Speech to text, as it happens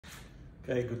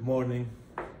Okay, good morning.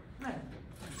 Hi.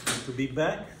 Good to be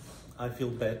back. I feel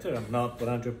better. I'm not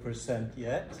 100%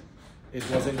 yet. It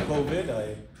wasn't COVID.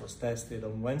 I was tested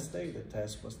on Wednesday. The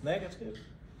test was negative.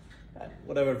 And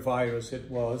whatever virus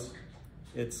it was,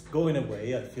 it's going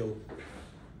away. I feel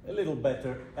a little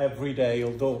better every day,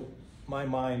 although my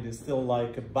mind is still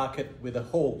like a bucket with a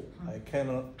hole. I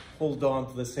cannot hold on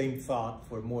to the same thought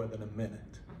for more than a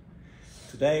minute.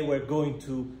 Today we're going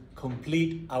to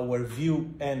complete our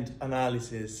view and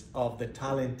analysis of the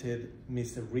talented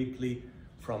Mr. Ripley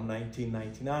from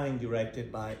 1999,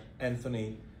 directed by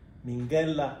Anthony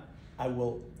Minghella. I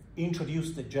will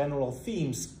introduce the general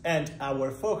themes, and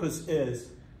our focus is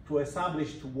to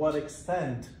establish to what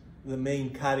extent the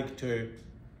main character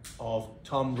of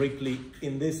Tom Ripley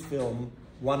in this film,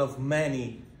 one of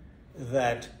many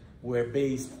that were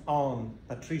based on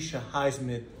Patricia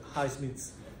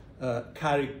Highsmith's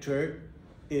character,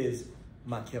 is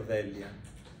Machiavellian.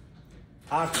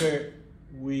 After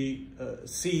we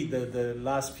see the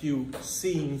last few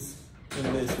scenes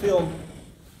in this film,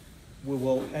 we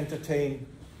will entertain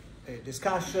a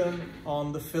discussion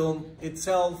on the film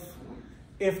itself.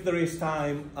 If there is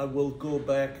time, I will go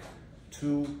back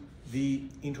to the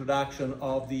introduction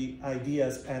of the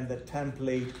ideas and the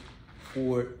template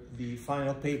for the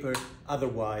final paper.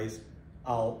 Otherwise,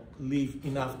 I'll leave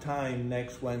enough time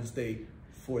next Wednesday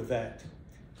for that.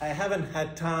 I haven't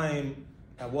had time,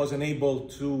 I wasn't able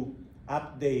to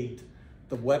update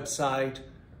the website,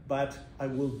 but I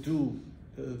will do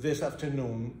this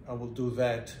afternoon, I will do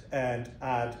that and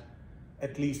add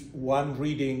at least one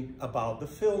reading about the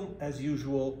film as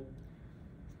usual,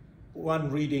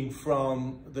 one reading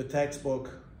from the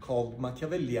textbook called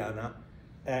Machiavelliana,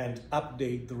 and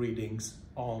update the readings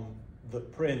on The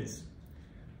Prince.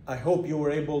 I hope you were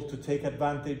able to take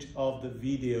advantage of the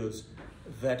videos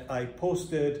that I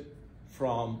posted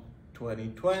from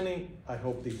 2020. I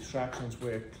hope the instructions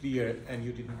were clear and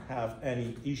you didn't have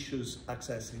any issues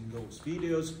accessing those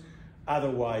videos.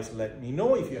 Otherwise, let me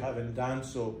know. If you haven't done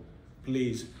so,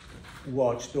 please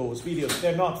watch those videos.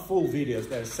 They're not full videos,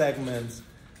 they're segments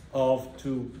of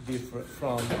two different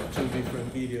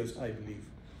videos, I believe.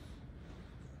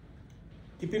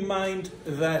 Keep in mind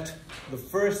that the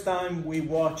first time we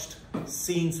watched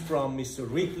scenes from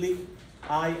Mr. Ripley,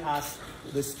 I asked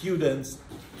the students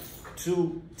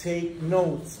to take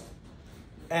notes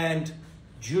and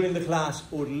during the class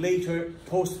or later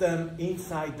post them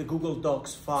inside the Google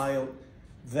Docs file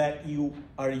that you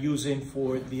are using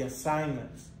for the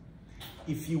assignments.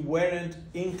 If you weren't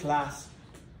in class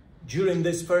during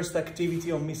this first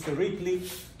activity on Mr. Ripley,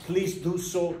 please do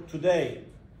so today.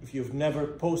 If you've never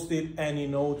posted any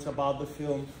notes about the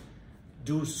film,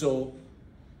 do so.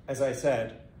 As I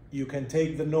said, you can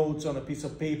take the notes on a piece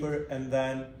of paper and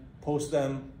then post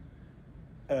them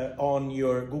on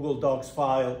your Google Docs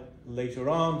file later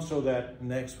on so that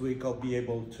next week I'll be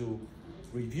able to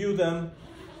review them.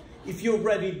 If you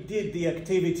already did the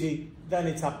activity, then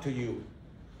it's up to you.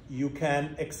 You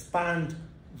can expand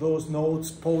those notes,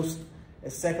 post a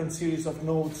second series of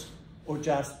notes, or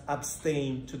just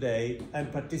abstain today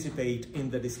and participate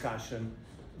in the discussion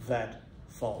that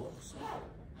follows.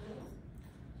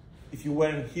 If you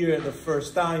weren't here the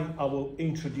first time, I will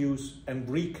introduce and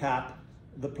recap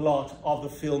the plot of the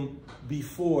film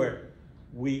before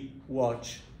we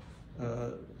watch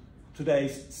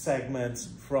today's segments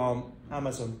from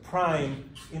Amazon Prime.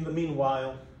 In the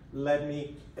meanwhile, let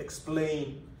me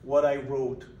explain what I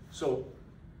wrote. So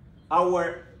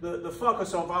the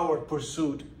focus of our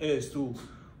pursuit is to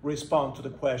respond to the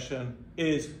question,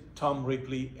 is Tom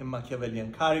Ripley a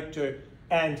Machiavellian character,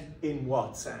 and in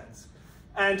what sense?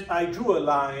 And I drew a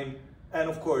line, and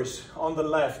of course, on the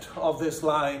left of this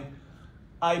line,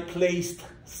 I placed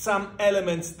some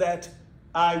elements that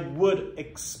I would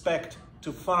expect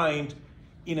to find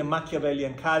in a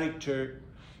Machiavellian character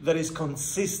that is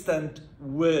consistent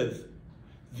with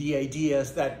the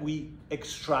ideas that we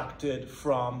extracted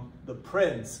from The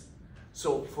Prince.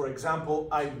 So, for example,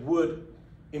 I would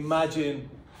imagine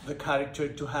the character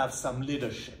to have some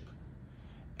leadership,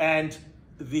 and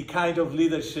the kind of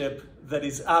leadership that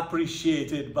is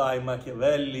appreciated by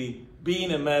Machiavelli,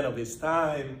 being a man of his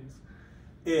time,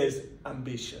 is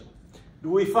ambition. Do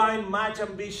we find much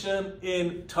ambition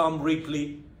in Tom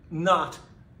Ripley? Not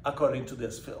according to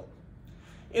this film.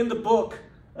 In the book,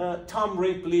 Tom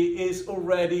Ripley is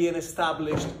already an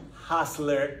established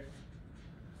hustler,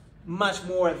 much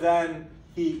more than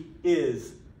he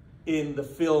is in the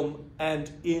film and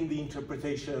in the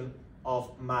interpretation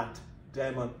of Matt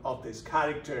Damon of this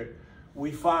character.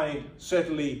 We find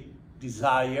certainly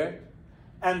desire,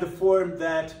 and the form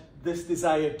that this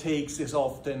desire takes is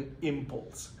often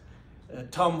impulse.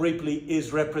 Tom Ripley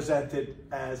is represented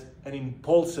as an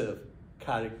impulsive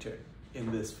character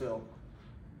in this film.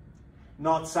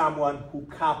 Not someone who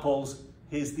couples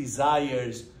his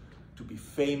desires to be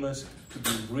famous, to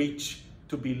be rich,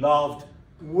 to be loved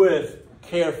with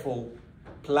careful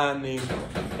planning,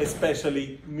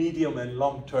 especially medium and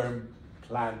long-term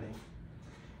planning.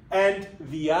 And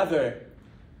the other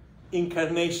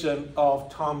incarnation of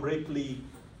Tom Ripley's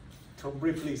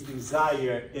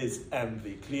desire is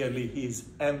envy. Clearly, he's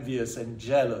envious and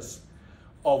jealous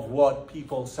of what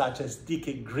people such as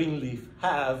Dickie Greenleaf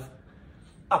have,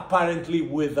 apparently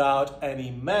without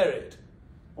any merit.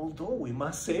 Although we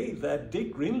must say that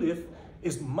Dick Greenleaf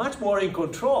is much more in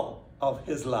control of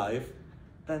his life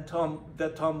than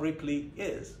Tom Ripley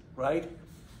is, right?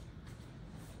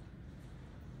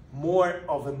 More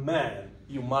of a man,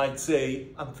 you might say.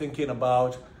 I'm thinking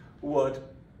about what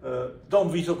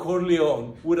Don Vito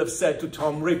Corleone would have said to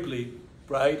Tom Ripley,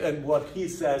 right? And what he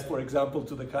says, for example,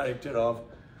 to the character of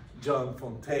John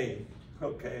Fontaine,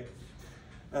 okay?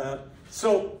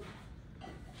 So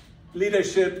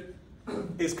leadership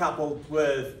is coupled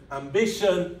with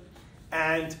ambition,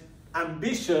 and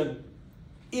ambition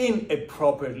in a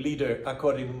proper leader,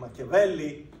 according to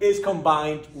Machiavelli, is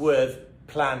combined with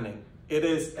planning. It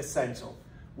is essential.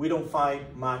 We don't find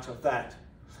much of that.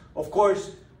 Of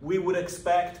course, we would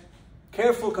expect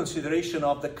careful consideration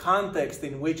of the context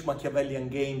in which Machiavellian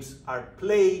games are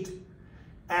played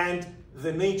and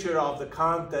the nature of the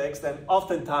context, and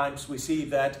oftentimes we see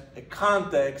that a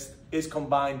context is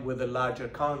combined with a larger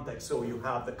context. So you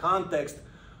have the context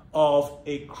of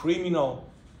a criminal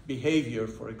behavior.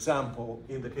 For example,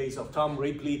 in the case of Tom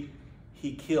Ripley,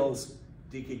 he kills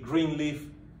Dickie Greenleaf.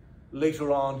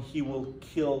 Later on, he will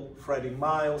kill Freddie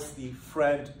Miles, the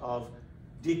friend of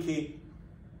Dickie.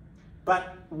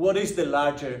 But what is the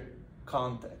larger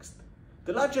context?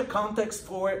 The larger context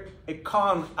for a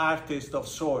con artist of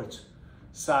sorts,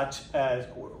 such as,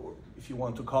 or if you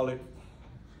want to call it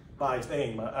by its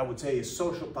name, I would say a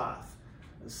sociopath,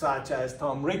 such as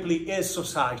Tom Ripley, is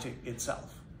society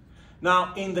itself.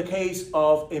 Now, in the case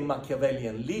of a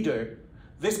Machiavellian leader,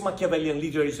 this Machiavellian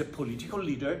leader is a political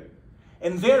leader,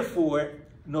 and therefore,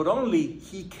 not only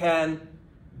he can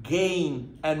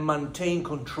gain and maintain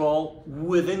control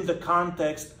within the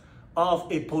context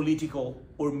of a political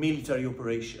or military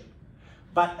operation,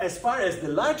 but as far as the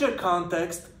larger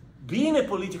context, being a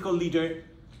political leader,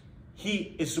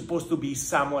 he is supposed to be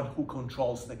someone who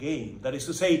controls the game. That is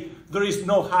to say, there is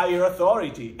no higher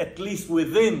authority, at least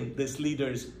within this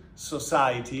leader's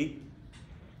society,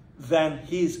 than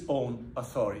his own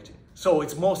authority. So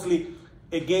it's mostly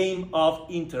a game of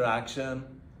interaction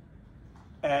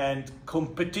and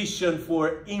competition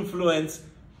for influence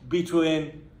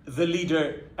between the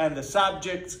leader and the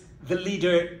subjects, the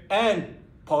leader and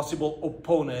possible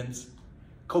opponents,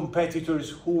 competitors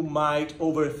who might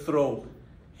overthrow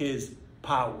his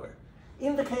power.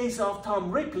 In the case of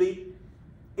Tom Ripley,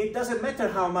 it doesn't matter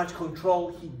how much control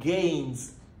he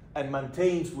gains and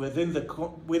maintains within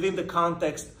the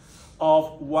context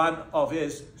of one of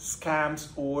his scams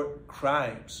or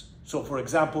crimes. So, for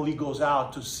example, he goes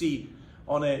out to sea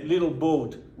on a little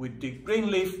boat with Dick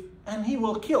Greenleaf, and he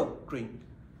will kill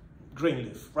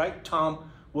Greenleaf, right? Tom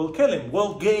will kill him,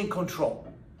 will gain control,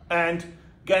 and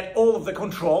get all of the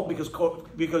control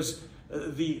because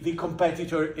the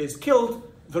competitor is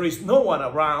killed. There is no one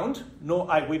around, no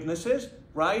eyewitnesses,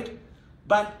 right?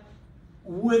 But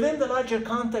within the larger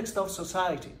context of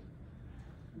society,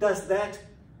 does that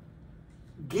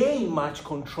gain much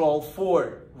control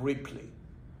for Ripley?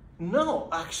 No,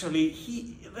 actually,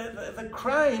 the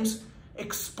crimes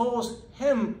expose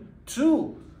him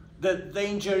to the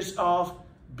dangers of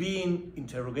being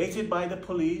interrogated by the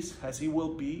police, as he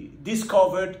will be,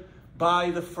 discovered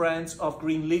by the friends of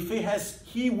Greenleaf, as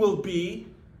he will be,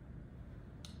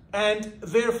 and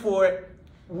therefore,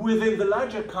 within the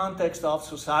larger context of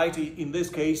society, in this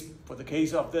case, for the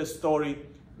case of this story,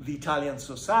 the Italian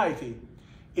society,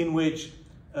 in which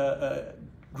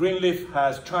Greenleaf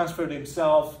has transferred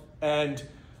himself and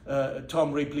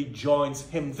Tom Ripley joins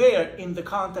him there in the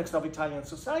context of Italian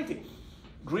society.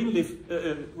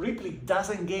 Ripley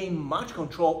doesn't gain much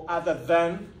control other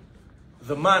than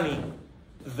the money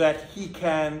that he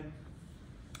can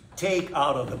take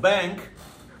out of the bank,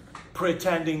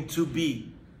 pretending to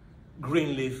be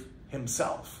Greenleaf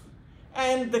himself,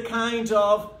 and the kind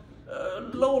of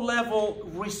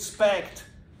low-level respect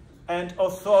and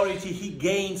authority he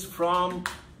gains from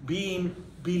being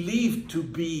believed to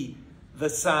be the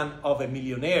son of a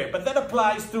millionaire. But that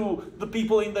applies to the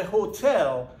people in the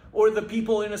hotel or the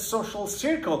people in a social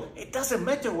circle. It doesn't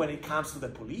matter when it comes to the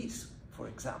police, for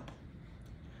example.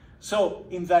 So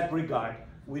in that regard,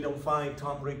 we don't find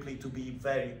Tom Ripley to be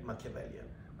very Machiavellian.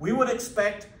 We would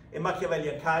expect a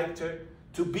Machiavellian character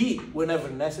to be, whenever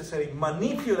necessary,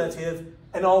 manipulative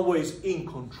and always in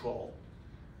control.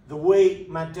 The way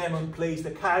Matt Damon plays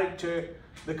the character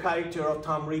of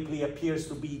Tom Ripley appears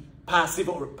to be passive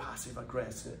or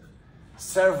passive-aggressive,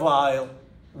 servile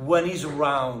when he's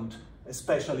around,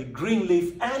 especially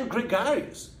Greenleaf, and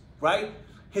gregarious, right?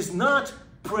 He's not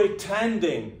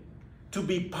pretending to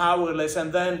be powerless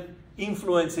and then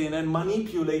influencing and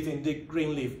manipulating Dick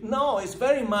Greenleaf. No, it's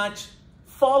very much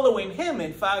following him.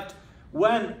 In fact,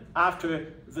 when,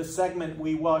 after the segment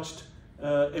we watched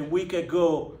a week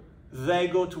ago, they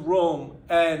go to Rome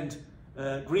and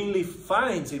Greenleaf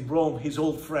finds in Rome his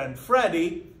old friend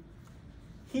Freddie,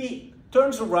 he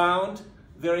turns around,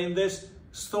 they're in this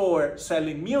store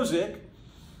selling music,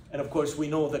 and of course we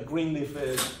know that Greenleaf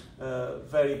is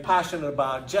very passionate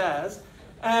about jazz,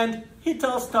 and he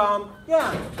tells Tom,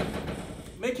 yeah,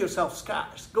 make yourself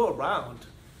scarce, go around,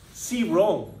 see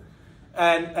Rome,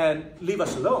 and leave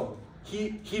us alone.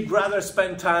 He'd rather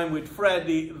spend time with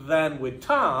Freddie than with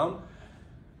Tom,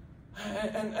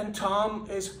 and Tom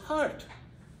is hurt.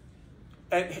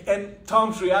 And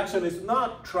Tom's reaction is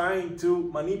not trying to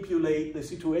manipulate the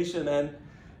situation and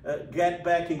get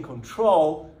back in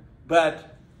control,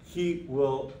 but he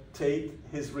will take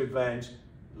his revenge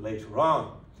later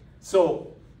on.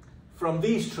 So from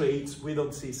these traits, we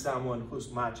don't see someone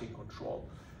who's much in control.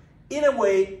 In a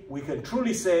way, we can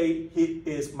truly say he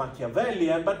is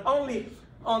Machiavellian, but only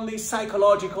on the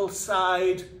psychological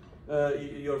side.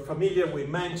 You're familiar, we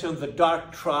mentioned the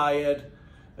dark triad,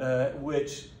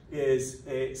 which is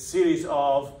a series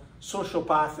of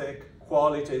sociopathic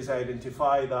qualities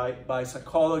identified by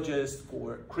psychologists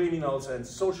for criminals and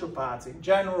sociopaths in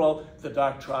general, the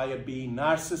dark triad being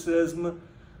narcissism,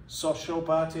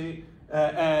 sociopathy,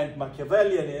 and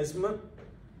Machiavellianism.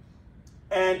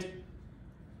 And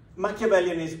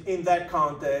Machiavellianism in that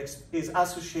context is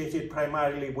associated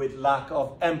primarily with lack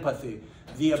of empathy,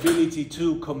 the ability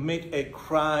to commit a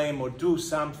crime or do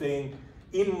something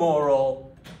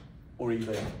immoral or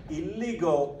even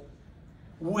illegal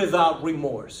without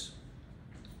remorse,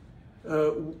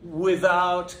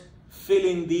 without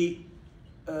feeling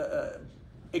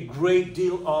a great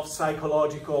deal of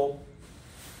psychological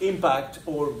impact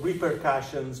or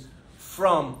repercussions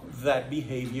from that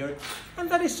behavior. And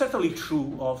that is certainly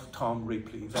true of Tom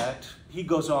Ripley, that he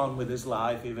goes on with his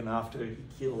life even after he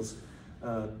kills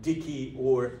Dickie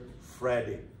or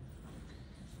Freddie.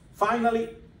 Finally,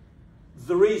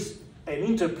 there is an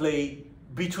interplay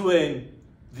between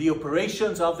the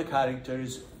operations of the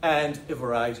characters and a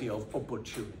variety of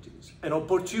opportunities. An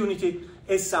opportunity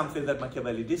is something that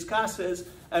Machiavelli discusses,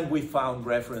 and we found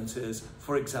references,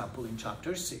 for example, in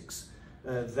chapter 6,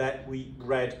 that we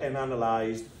read and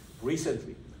analyzed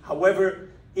recently. However,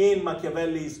 in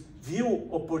Machiavelli's view,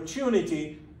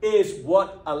 opportunity is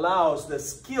what allows the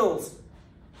skills,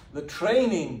 the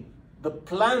training, the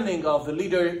planning of the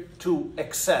leader to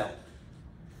excel.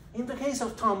 In the case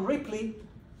of Tom Ripley,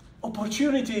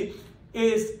 opportunity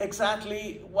is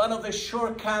exactly one of the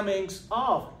shortcomings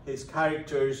of his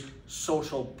character's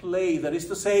social play. That is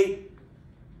to say,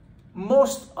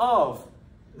 most of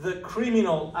the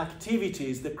criminal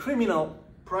activities, the criminal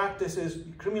practices,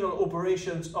 criminal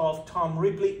operations of Tom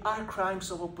Ripley are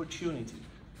crimes of opportunity.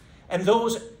 And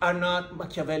those are not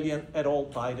Machiavellian at all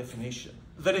by definition.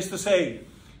 That is to say,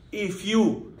 if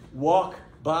you walk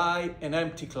by an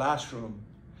empty classroom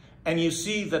and you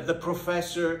see that the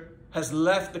professor has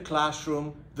left the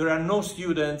classroom, there are no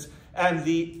students, and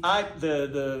the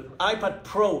iPad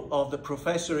Pro of the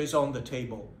professor is on the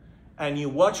table, and you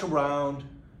watch around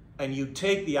and you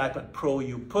take the iPad Pro,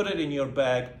 you put it in your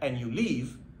bag and you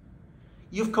leave,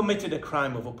 you've committed a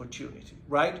crime of opportunity,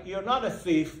 right? You're not a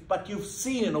thief, but you've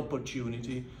seen an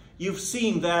opportunity. You've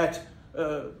seen that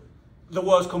there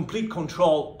was complete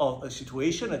control of a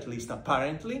situation, at least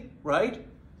apparently, right?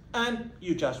 And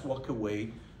you just walk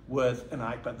away with an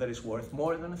iPad that is worth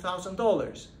more than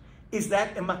 $1,000. Is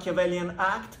that a Machiavellian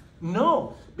act?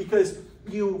 No, because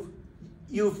you've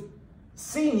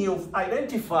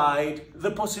identified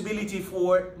the possibility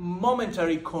for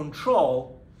momentary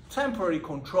control, temporary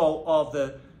control of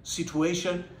the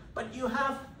situation, but you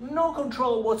have no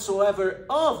control whatsoever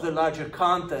of the larger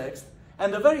context.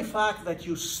 And the very fact that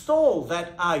you stole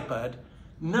that iPad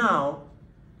now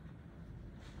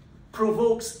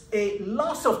provokes a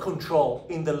loss of control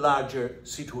in the larger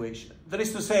situation. That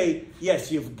is to say,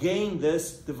 yes, you've gained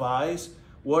this device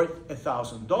worth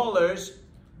 $1,000,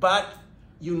 but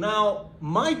you now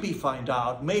might be found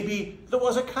out, maybe there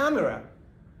was a camera.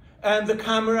 And the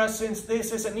camera, since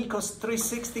this is an ECOS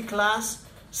 360 class,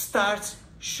 starts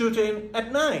shooting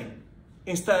at 9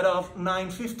 instead of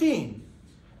 9:15.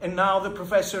 And now the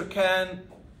professor can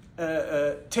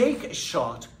take a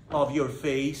shot of your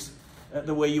face,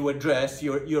 the way you were dressed,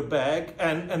 your bag,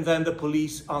 and then the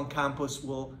police on campus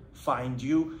will find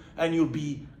you, and you'll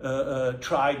be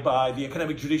tried by the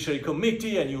Academic Judiciary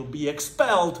Committee, and you'll be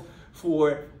expelled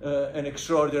for an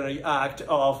extraordinary act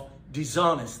of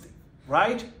dishonesty,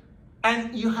 right?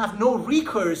 And you have no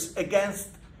recourse against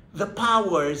the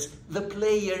powers, the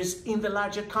players in the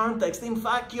larger context. In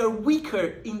fact, you're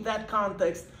weaker in that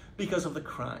context because of the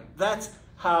crime. That's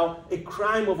how a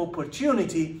crime of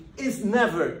opportunity is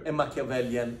never a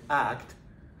Machiavellian act,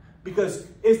 because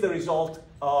it's the result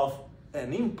of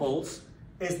an impulse,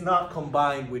 is not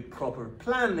combined with proper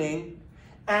planning,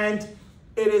 and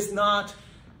it is not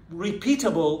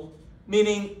repeatable,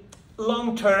 meaning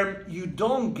long-term you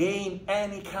don't gain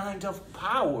any kind of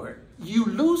power. You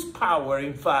lose power,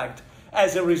 in fact,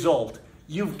 as a result.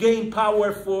 You've gained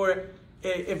power for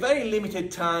a very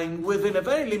limited time, within a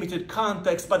very limited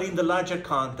context, but in the larger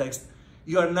context,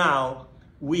 you are now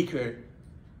weaker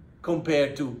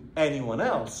compared to anyone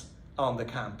else on the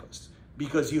campus,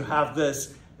 because you have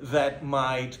this that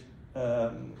might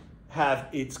have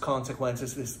its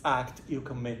consequences, this act you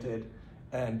committed,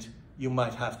 and you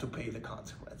might have to pay the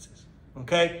consequences,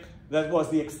 okay? That was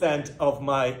the extent of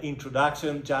my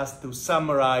introduction. Just to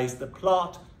summarize the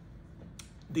plot,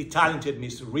 The Talented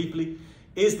Mr. Ripley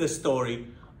is the story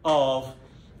of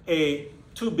a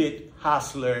two-bit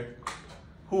hustler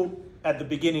who, at the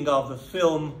beginning of the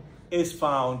film, is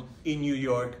found in New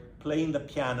York playing the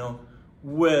piano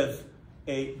with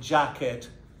a jacket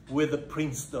with the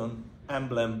Princeton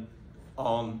emblem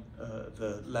on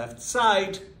the left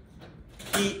side.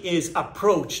 He is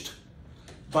approached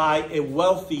by a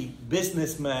wealthy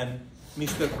businessman,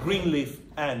 Mr. Greenleaf,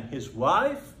 and his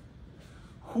wife,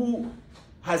 who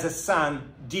has a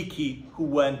son, Dickie, who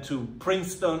went to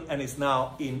Princeton and is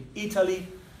now in Italy,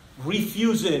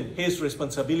 refusing his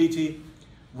responsibility,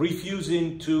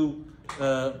 refusing to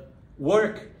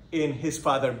work in his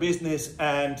father's business,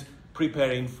 and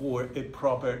preparing for a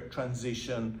proper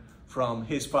transition from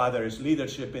his father's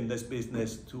leadership in this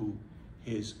business to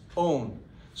his own.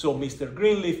 So Mr.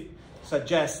 Greenleaf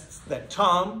suggests that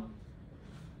Tom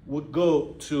would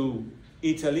go to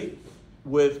Italy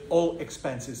with all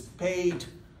expenses paid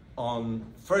on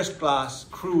first-class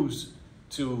cruise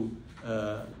to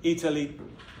Italy,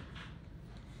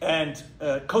 and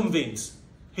convince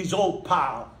his old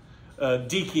pal,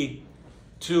 Dickie,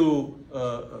 to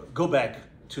go back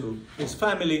to his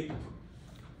family.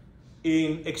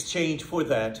 In exchange for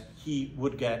that, he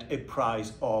would get a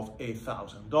prize of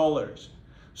 $1,000.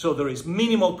 So there is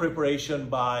minimal preparation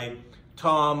by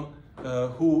Tom,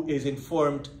 who is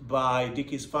informed by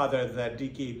Dickie's father that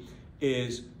Dickie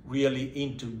is really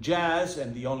into jazz,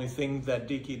 and the only thing that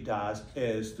Dickie does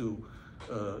is to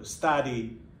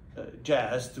study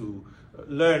jazz, to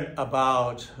learn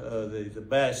about the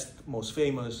best, most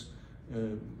famous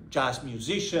jazz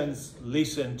musicians,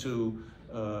 listen to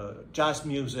jazz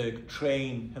music,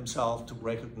 train himself to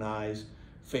recognize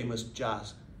famous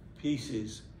jazz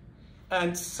pieces,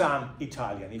 and some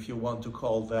Italian, if you want to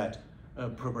call that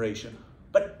preparation.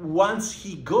 But once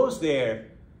he goes there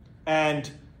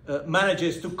and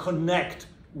manages to connect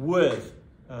with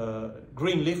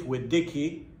Greenleaf, with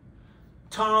Dickie,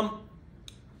 Tom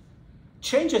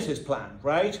changes his plan,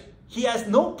 right? He has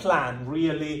no plan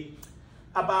really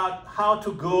about how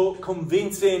to go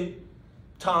convincing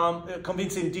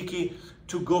Dickie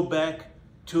to go back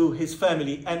to his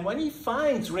family. And when he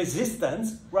finds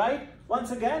resistance, right,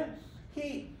 once again,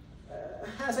 he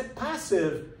has a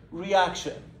passive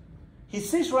reaction. He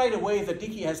sees right away that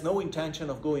Dickie has no intention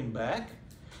of going back,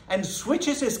 and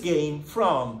switches his game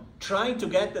from trying to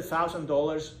get the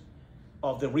 $1,000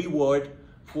 of the reward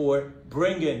for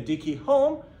bringing Dickie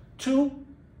home to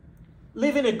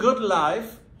living a good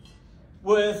life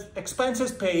with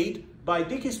expenses paid by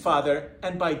Dickie's father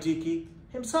and by Dickie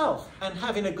himself, and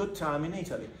having a good time in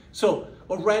Italy. So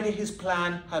already his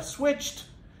plan has switched.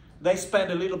 They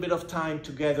spend a little bit of time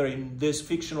together in this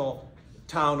fictional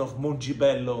town of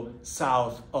Montebello,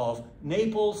 south of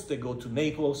Naples. They go to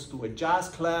Naples to a jazz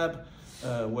club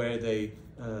where they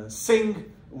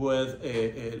sing with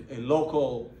a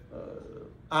local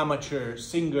amateur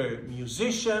singer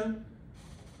musician.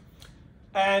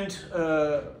 And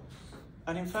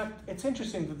in fact, it's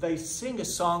interesting that they sing a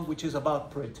song which is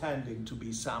about pretending to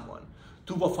be someone.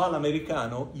 Tu vuoi fare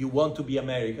l'americano, you want to be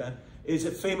American, is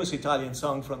a famous Italian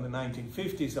song from the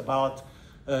 1950s about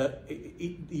the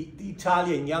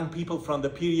Italian young people from the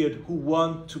period who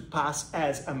want to pass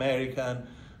as American,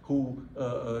 who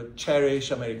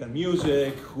cherish American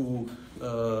music, who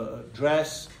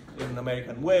dress in an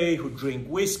American way, who drink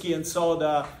whiskey and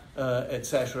soda,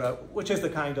 etc., which is the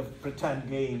kind of pretend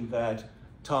game that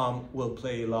Tom will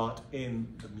play a lot in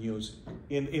the music,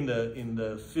 in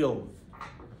the film.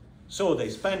 So they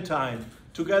spend time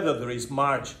together. There is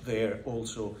Marge there,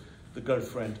 also the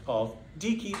girlfriend of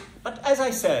Dickie. But as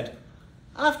I said,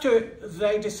 after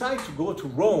they decide to go to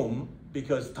Rome,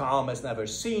 because Tom has never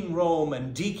seen Rome,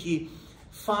 and Dickie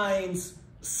finds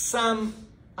some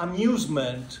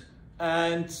amusement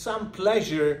and some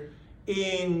pleasure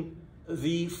in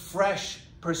the fresh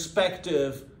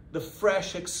perspective, the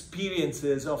fresh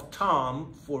experiences of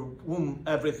Tom, for whom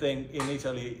everything in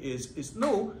Italy is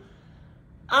new.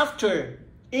 After,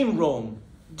 in Rome,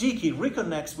 Dickie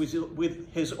reconnects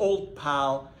with his old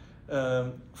pal,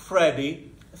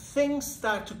 Freddie. Things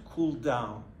start to cool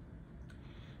down.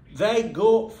 They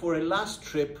go for a last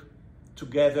trip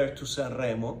together to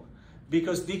Sanremo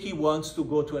because Dickie wants to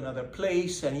go to another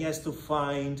place and he has to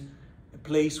find a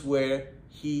place where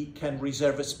he can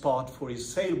reserve a spot for his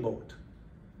sailboat.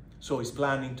 So he's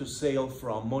planning to sail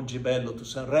from Montebello to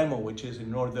Sanremo, which is in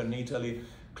northern Italy,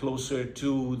 closer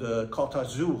to the Côte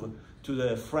d'Azur, to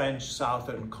the French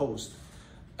southern coast.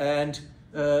 And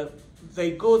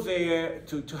they go there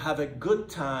to have a good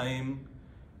time,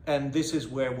 and this is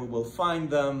where we will find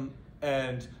them.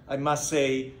 And I must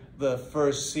say, the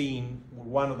first scene,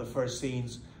 one of the first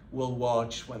scenes we'll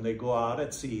watch when they go out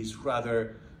at sea is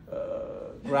rather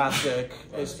graphic.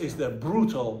 Is the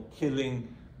brutal killing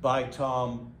by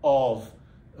Tom of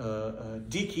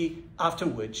Dickie, after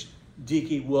which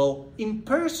Dickie will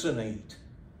impersonate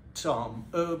Tom,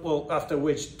 after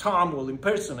which Tom will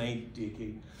impersonate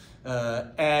Dickie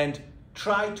and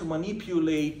try to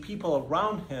manipulate people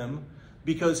around him,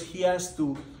 because he has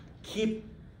to keep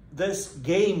this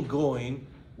game going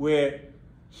where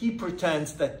he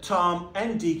pretends that Tom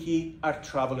and Dickie are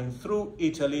traveling through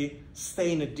Italy,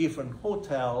 staying at different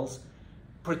hotels,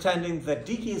 pretending that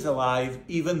Dickie is alive,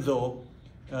 even though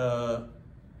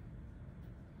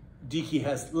Dickie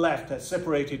has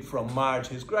separated from Marge,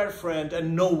 his girlfriend,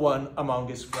 and no one among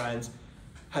his friends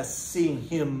has seen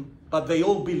him, but they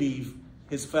all believe,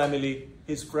 his family,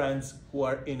 his friends who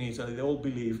are in Italy, they all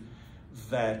believe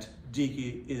that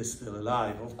Dickie is still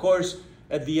alive. Of course,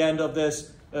 at the end of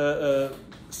this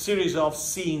series of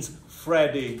scenes,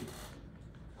 Freddie,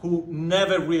 who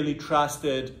never really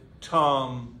trusted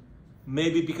Tom,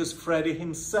 maybe because Freddie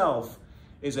himself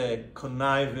is a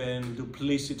conniving,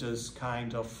 duplicitous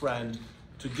kind of friend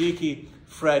to Dickie,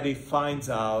 Freddie finds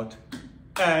out,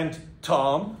 and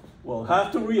Tom will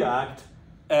have to react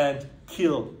and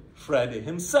kill Freddie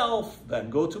himself, then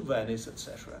go to Venice,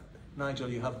 etc. Nigel,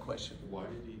 you have a question? Why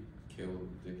did he kill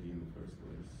Dickie in the first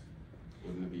place?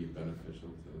 Wouldn't it be beneficial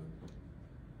to...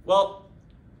 Well,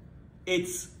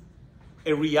 it's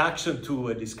a reaction to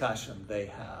a discussion they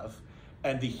have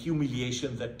and the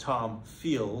humiliation that Tom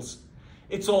feels.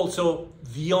 It's also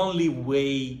the only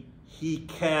way he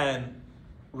can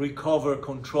recover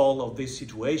control of this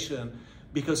situation,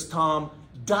 because Tom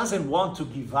doesn't want to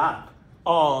give up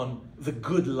on the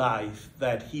good life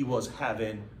that he was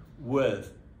having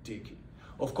with Dickie.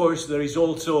 Of course, there is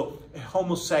also a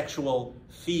homosexual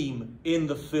theme in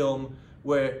the film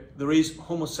where there is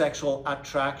homosexual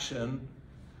attraction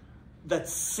that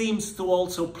seems to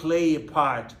also play a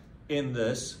part in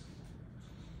this.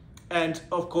 And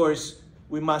of course,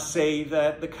 we must say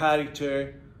that the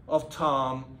character of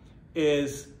Tom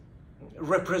is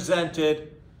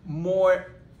represented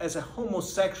more as a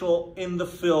homosexual in the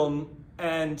film,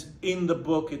 and in the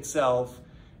book itself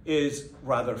is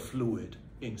rather fluid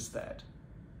instead.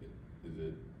 Is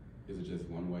it just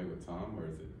one way with Tom, or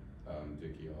is it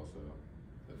Dickie also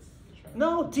that's attracted?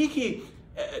 No, Dickie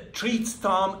treats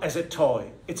Tom as a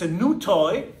toy. It's a new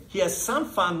toy. He has some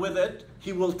fun with it.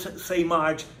 He will say,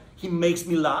 Marge, he makes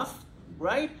me laugh,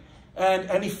 right?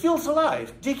 And he feels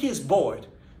alive. Dickie is bored.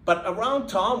 But around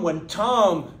Tom, when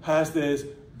Tom has this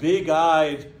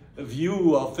big-eyed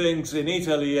view of things in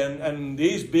Italy and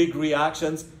these big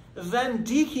reactions, then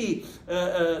Dickie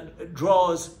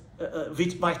draws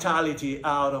vitality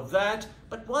out of that.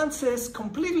 But once he's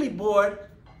completely bored,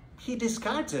 he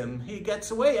discards him. He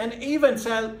gets away, and even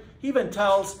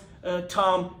tells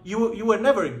Tom, you were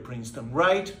never in Princeton,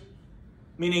 right?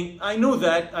 Meaning, I knew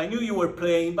that, I knew you were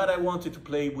playing, but I wanted to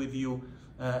play with you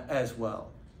as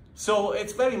well. So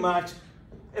it's very much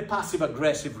a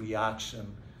passive-aggressive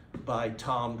reaction by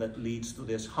Tom that leads to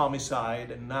this homicide,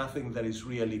 and nothing that is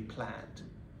really planned.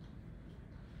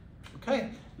 Okay,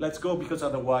 let's go, because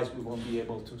otherwise we won't be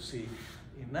able to see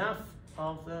enough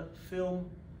of the film.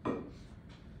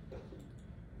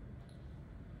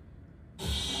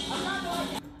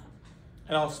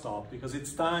 And I'll stop because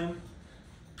it's time.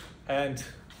 And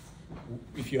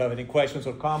if you have any questions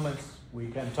or comments, we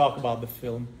can talk about the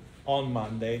film on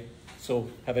Monday. So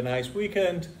have a nice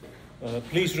weekend.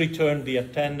 Please return the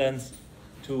attendance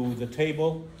to the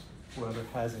table, whoever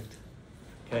has it.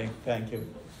 Okay, thank you.